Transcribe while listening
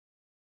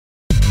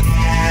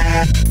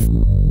Hi,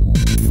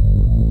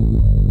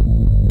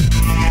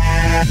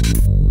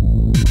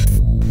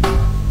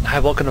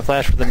 welcome to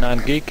Flash for the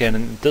Non-Geek, and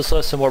in this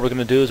lesson what we're going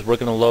to do is we're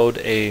going to load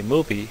a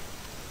movie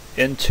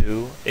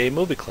into a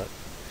movie clip.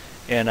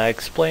 And I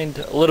explained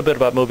a little bit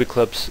about movie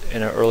clips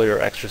in an earlier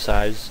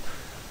exercise.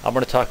 I'm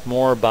going to talk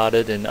more about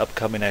it in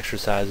upcoming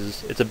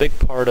exercises. It's a big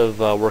part of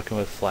working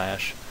with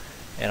Flash,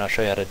 and I'll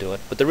show you how to do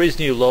it. But the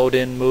reason you load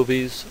in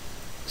movies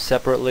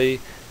separately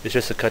is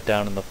just to cut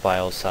down on the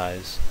file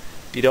size.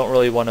 You don't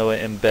really want to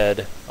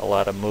embed a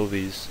lot of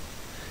movies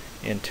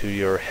into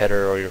your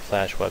header or your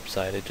Flash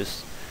website. It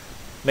just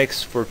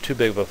makes for too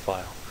big of a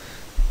file.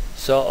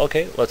 So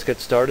okay, let's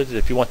get started.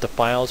 If you want the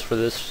files for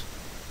this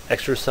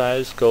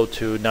exercise, go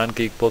to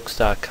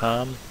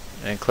nongeekbooks.com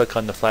and click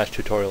on the Flash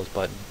Tutorials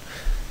button.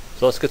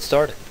 So let's get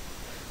started.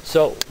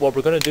 So what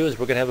we're going to do is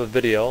we're going to have a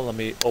video. Let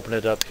me open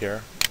it up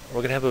here. We're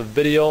going to have a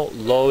video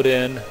load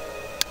in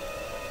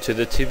to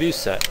the TV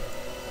set.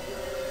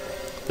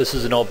 This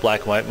is an old black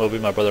and white movie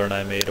my brother and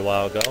I made a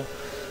while ago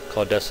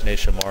called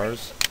Destination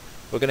Mars.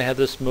 We're going to have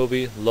this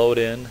movie load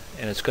in,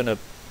 and it's going to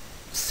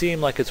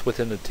seem like it's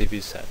within the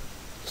TV set.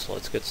 So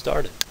let's get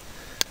started.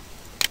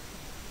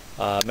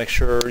 Make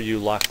sure you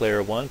lock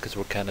layer 1 because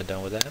we're kind of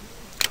done with that.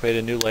 Create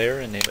a new layer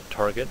and name it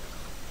Target.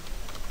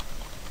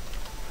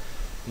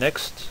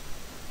 Next,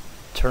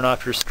 turn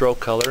off your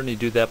stroke color, and you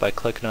do that by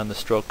clicking on the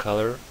stroke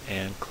color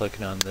and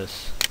clicking on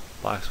this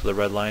box with a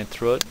red line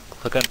through it.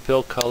 Click on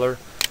Fill Color,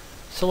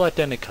 select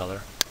any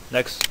color.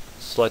 Next,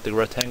 select the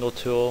rectangle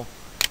tool,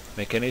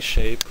 make any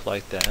shape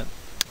like that.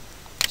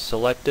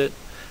 Select it.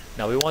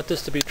 Now we want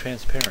this to be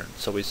transparent,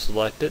 so we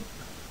select it.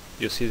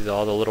 You'll see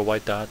all the little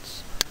white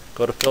dots.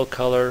 Go to Fill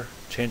Color,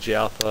 change the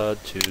alpha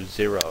to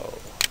 0.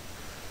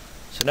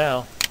 So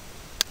now,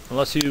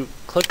 unless you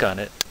click on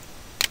it,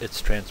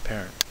 it's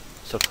transparent.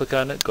 So click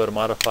on it, go to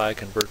Modify,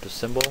 Convert to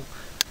Symbol,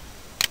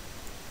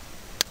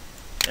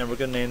 and we're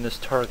going to name this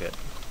Target.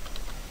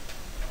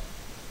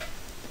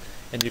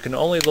 And you can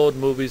only load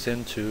movies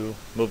into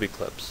movie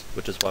clips,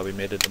 which is why we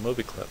made it a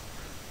movie clip.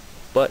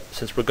 But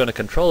since we're going to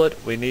control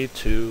it, we need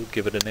to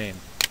give it a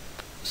name.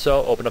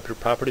 So open up your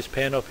Properties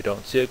panel. If you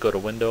don't see it, go to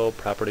Window,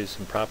 Properties,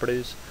 and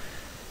Properties.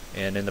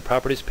 And in the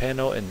Properties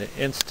panel, in the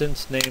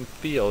Instance Name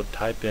field,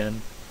 type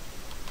in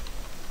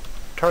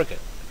Target,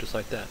 just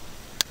like that.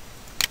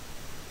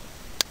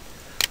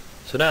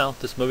 So now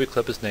this movie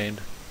clip is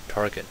named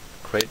Target.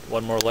 Create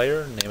one more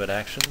layer, name it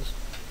Actions.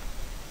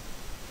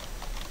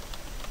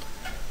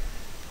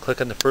 Click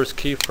on the first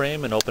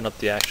keyframe and open up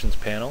the Actions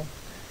panel.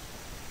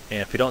 And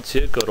if you don't see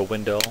it, go to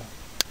Window,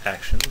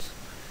 Actions,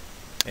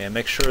 and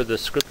make sure the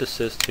Script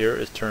Assist here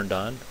is turned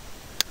on,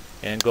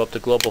 and go up to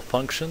Global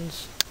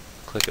Functions,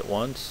 click it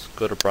once,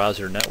 go to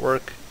Browser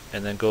Network,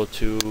 and then go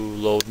to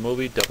Load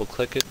Movie, double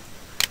click it.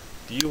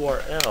 The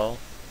URL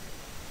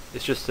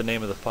is just the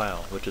name of the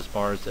file, which is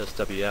Mars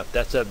SWF.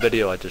 That's that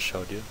video I just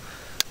showed you.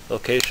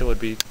 Location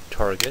would be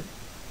Target,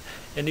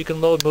 and you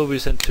can load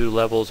movies into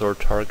levels or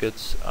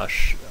targets.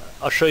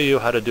 I'll show you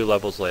how to do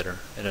levels later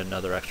in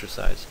another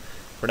exercise.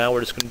 For now,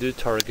 we're just going to do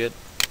Target,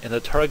 and the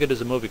target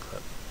is a movie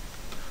clip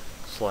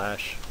 /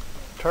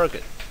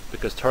 Target,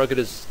 because Target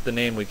is the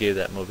name we gave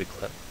that movie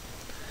clip.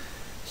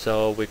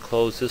 So we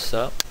close this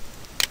up.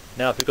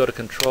 Now if you go to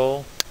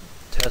Control,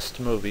 Test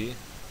Movie,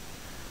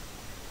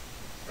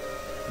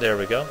 there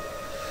we go.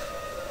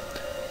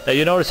 Now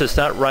you notice it's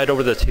not right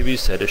over the TV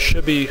set. It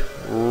should be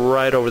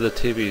right over the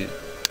TV.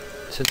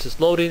 Since it's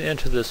loading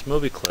into this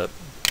movie clip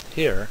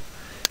here,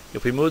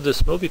 if we move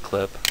this movie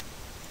clip,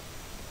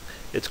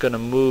 it's going to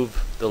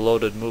move the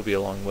loaded movie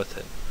along with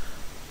it.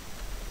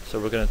 So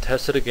we're going to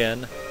test it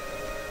again,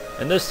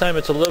 and this time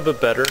it's a little bit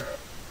better.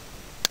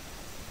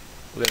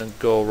 We're going to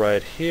go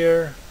right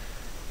here,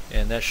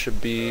 and that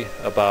should be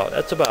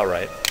that's about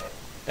right.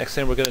 Next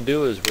thing we're going to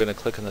do is we're going to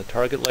click on the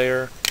target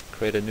layer,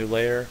 create a new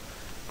layer,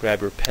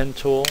 grab your pen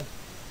tool,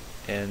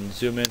 and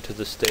zoom into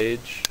the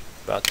stage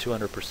about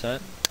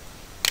 200%.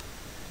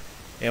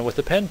 And with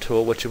the pen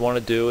tool, what you want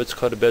to do, it's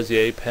called a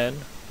Bezier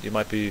pen. You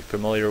might be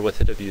familiar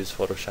with it if you use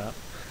Photoshop.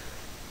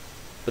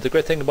 But the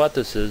great thing about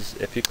this is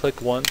if you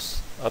click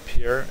once up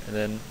here and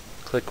then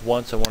click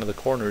once on one of the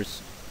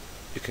corners,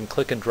 you can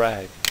click and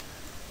drag.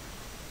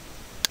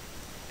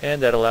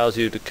 And that allows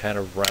you to kind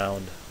of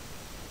round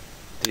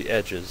the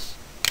edges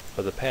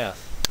of the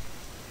path.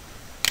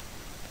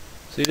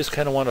 So you just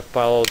kind of want to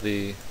follow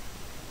the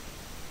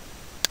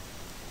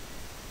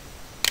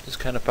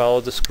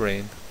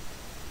screen,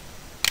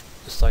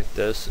 just like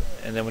this,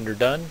 and then when you're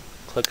done,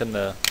 click on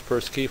the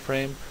first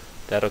keyframe.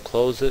 That'll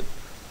close it.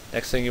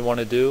 Next thing you want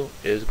to do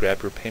is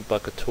grab your paint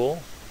bucket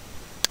tool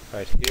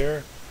right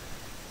here,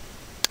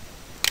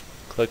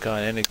 click on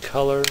any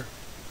color,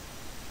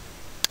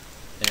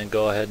 and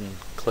go ahead and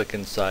click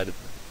inside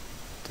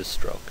this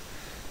stroke.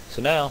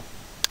 So now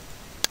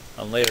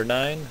on layer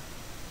 9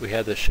 we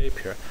have the shape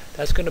here.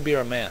 That's going to be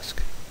our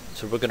mask.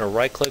 So we're going to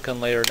right click on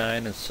layer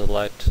 9 and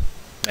select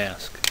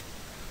mask.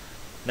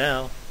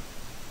 Now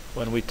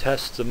when we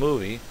test the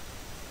movie,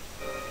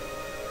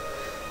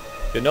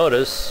 you'll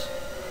notice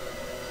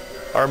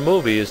our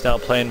movie is now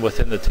playing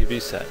within the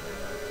TV set.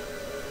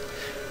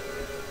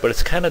 but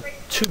it's kind of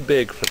too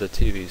big for the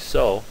TV.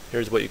 So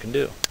here's what you can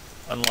do.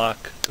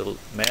 Unlock the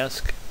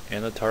mask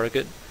and the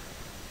target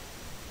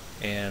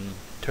and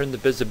turn the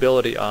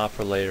visibility off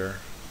for layer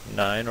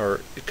 9,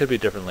 or it could be a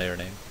different layer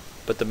name,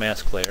 but the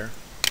mask layer.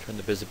 Turn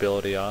the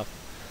visibility off.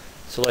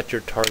 Select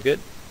your target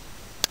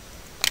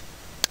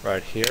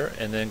right here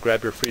and then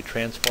grab your free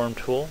transform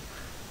tool,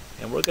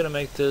 and we're going to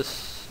make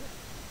this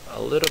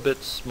a little bit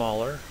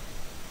smaller,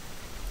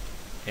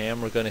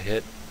 and we're going to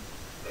hit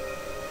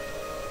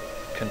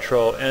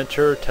Control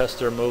Enter,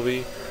 test our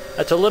movie.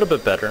 That's a little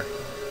bit better.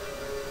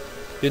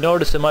 You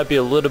notice it might be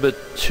a little bit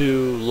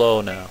too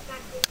low now.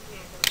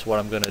 So what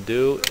I'm going to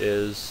do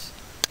is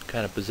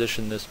kind of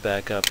position this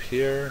back up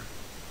here,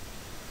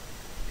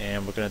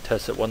 and we're going to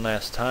test it one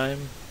last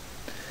time,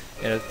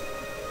 and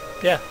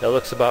yeah, that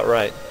looks about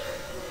right.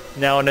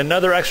 Now in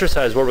another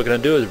exercise, what we're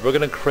going to do is we're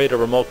going to create a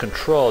remote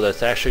control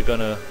that's actually going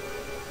to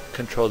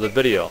control the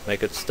video,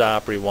 make it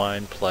stop,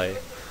 rewind, play.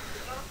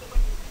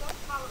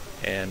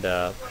 And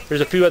there's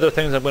a few other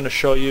things I'm going to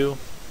show you,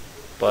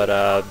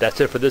 but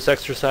that's it for this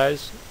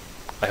exercise.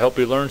 I hope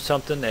you learned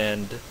something,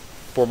 and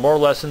for more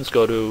lessons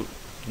go to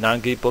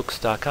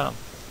nongeekbooks.com.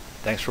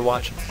 Thanks for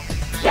watching.